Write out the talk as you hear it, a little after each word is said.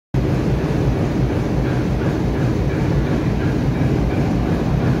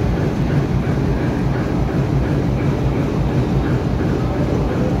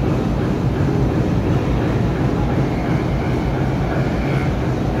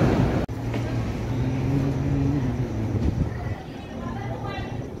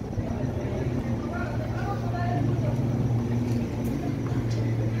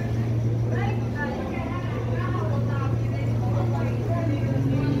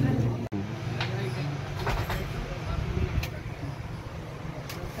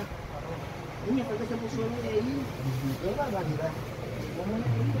¡Qué barbaridad!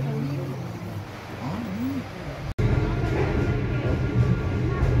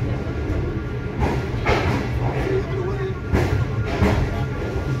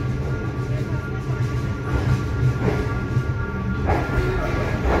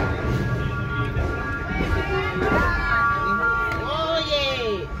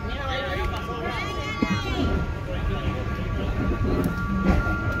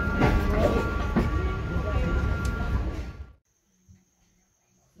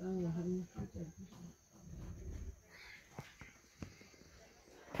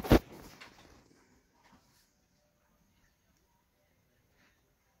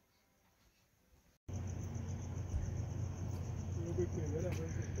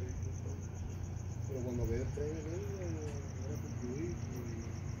 Pero cuando veo el tren, era construir.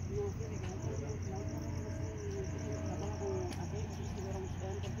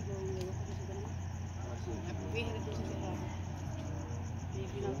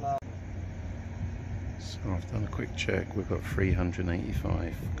 So I've done a quick check. We've got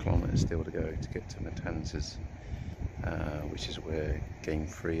 385 kilometres still to go to get to Matanzas, which is where Game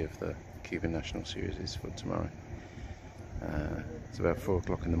 3 of the Cuban National Series is for tomorrow. It's about 4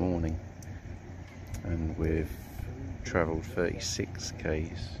 o'clock in the morning, and we've travelled 36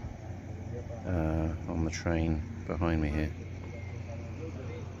 k's on the train behind me here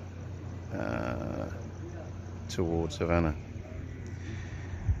towards Havana.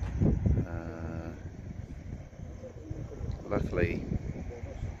 Luckily,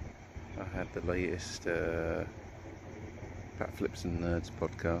 I had the latest Pat Flips and Nerds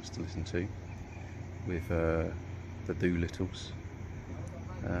podcast to listen to with the Doolittles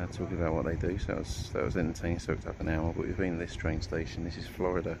talking about what they do, so that was entertaining. Soaked up an hour, but we've been at this train station. This is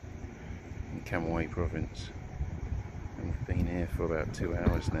Florida, in Camaguey province, and we've been here for about 2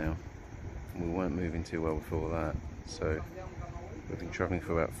 hours now, and we weren't moving too well before that, so we've been travelling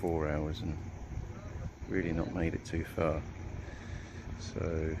for about 4 hours and really not made it too far.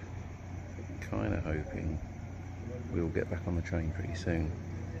 So kind of hoping we'll get back on the train pretty soon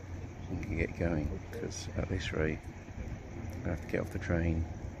and can get going, because at this rate I have to get off the train,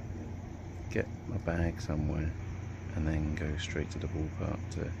 get my bag somewhere, and then go straight to the ballpark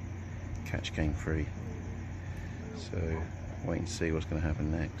to catch Game 3. So waiting to see what's going to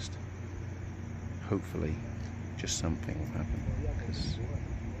happen next. Hopefully just something will happen, because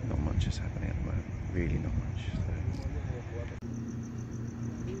not much is happening at the moment, really not much. So.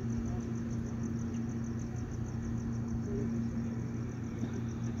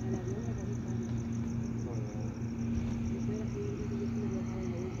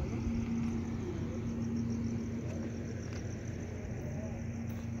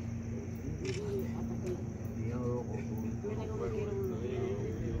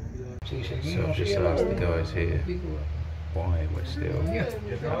 So I've just asked the guys here why we're still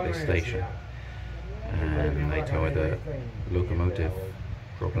at this station, and they told me that locomotive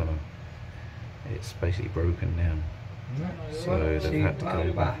problem, it's basically broken down, so they've had to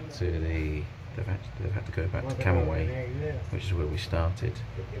go back to they've had to go back to Camaguey, which is where we started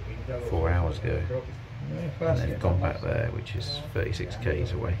 4 hours ago, and then gone back there, which is 36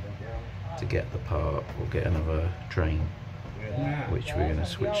 k's away, to get the part or get another train, which we're going to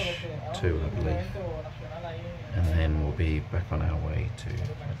switch to, I believe, and then we'll be back on our way to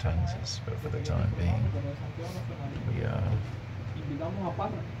Matanzas. But for the time being, we are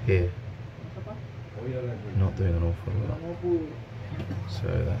here, not doing an awful lot. So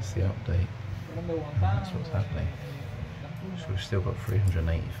that's the update, that's what's happening. So we've still got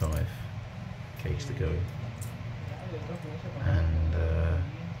 385 k's to go, and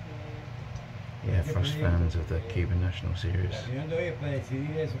yeah, for us fans of the Cuban National Series,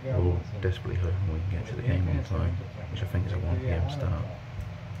 we're all desperately hoping we can get to the game on time, which I think is a 1 PM start.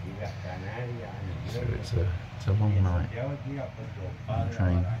 So it's a long night on the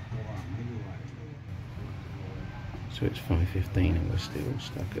train. So it's 5:15 and we're still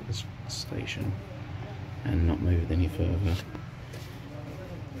stuck at the station and not moved any further.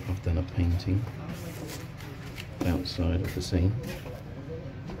 I've done a painting outside of the scene.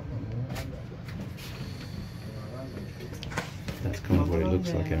 That's kind of what it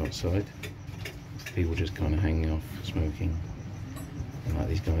looks like outside. People just kind of hanging off, smoking, and like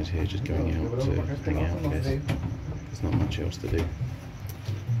these guys here just going out to hang out, I guess. There's not much else to do.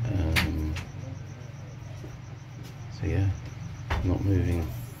 So yeah, not moving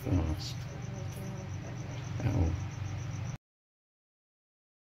fast at all.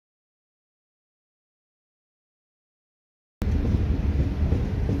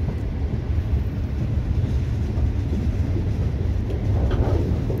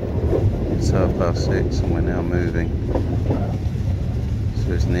 So I've 6:10 and we're now moving.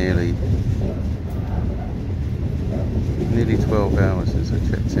 So it's nearly 12 hours since I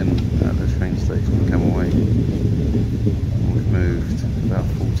checked in at the train station in Camaguey. We've moved about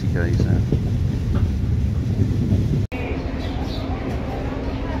 40 k's now.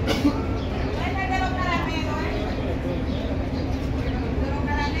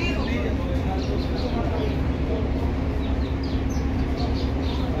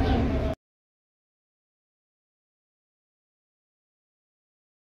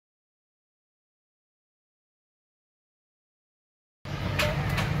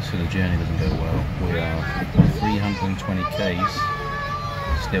 So the journey doesn't go well. We are 320 k's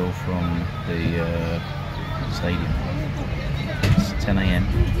still from the stadium. It's 10 AM.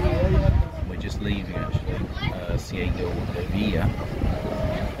 We're just leaving actually Villa,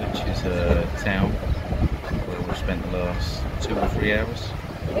 which is a town where we've spent the last 2 or 3 hours.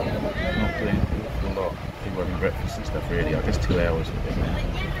 Not doing an awful lot. People having breakfast and stuff really. I guess 2 hours we've been there.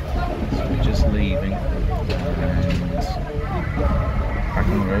 So we're just leaving and back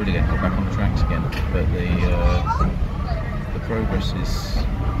on the road again, or back on the tracks again, but the progress is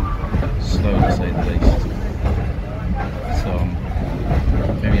slow to say the least. So I'm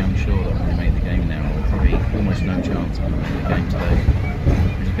very unsure that when we make the game now, we'll probably almost no chance of making the game today,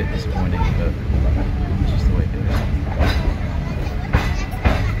 which is a bit disappointing, but it's just the way it goes.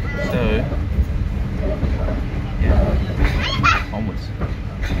 So, yeah, onwards.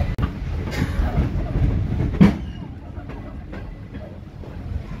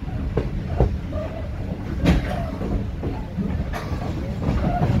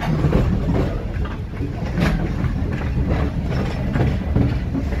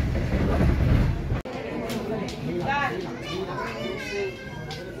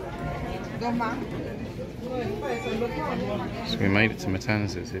 So we made it to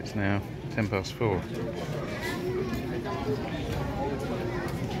Matanzas. It's now 4:10.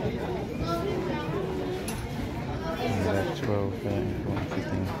 We left 12,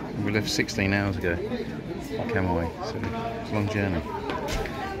 15. We left 16 hours ago in Camaguey, so it's a long journey.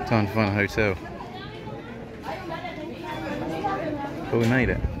 Time to find a hotel. But we made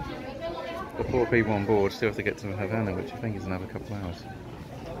it. The poor people on board still have to get to Havana, which I think is another couple of hours.